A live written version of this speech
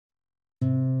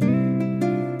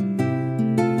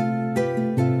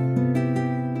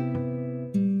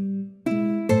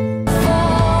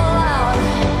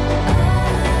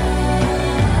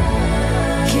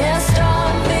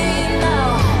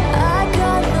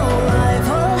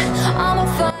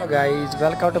guys,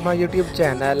 welcome to my YouTube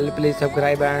channel. Please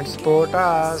subscribe and support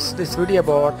us. This video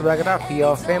about biography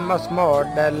of famous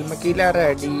model Mikaela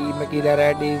Reidy. Mikaela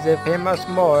Reidy is a famous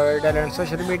model and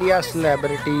social media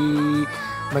celebrity.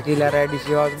 Mikaela Reidy,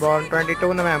 she was born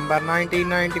 22 November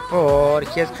 1994.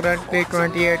 She is currently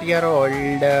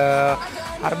 28-year-old.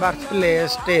 Her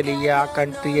birthplace Australia,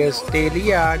 country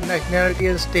Australia, nationality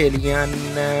Australian.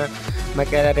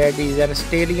 Mikaela Reidy is an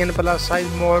Australian plus-size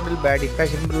model, body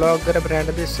fashion blogger, brand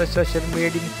business, social media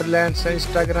influencer,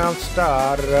 Instagram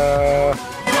star.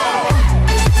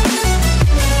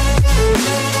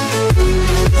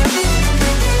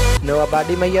 No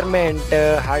body measurement,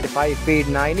 height 5 feet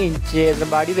 9 inches,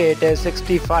 body weight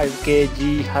 65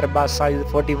 kg, her bust size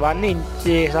 41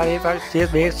 inches, her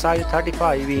waist size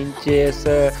 35 inches,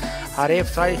 her hip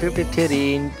size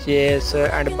 53 inches,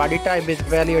 and body type is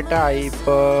value type.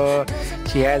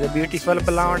 She has beautiful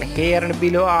blonde hair and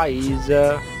below eyes.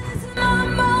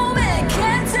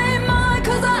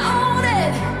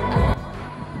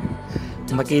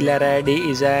 Mikaela Reidy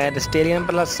is an Australian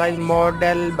plus-size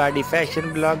model, body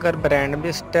fashion blogger, brand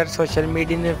ambassador, social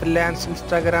media influencer,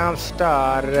 Instagram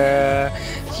star.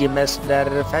 She missed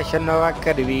her Fashion Nova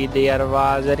Curvy. There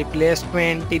was a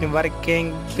replacement in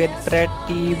working with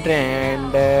Pretty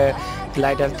brand.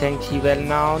 Later thanks she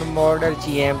well-known model.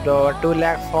 She aimed over 2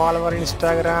 lakh followers on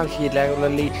Instagram. She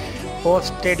regularly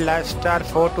posted lifestyle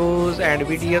photos and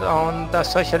videos on the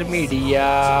social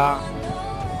media.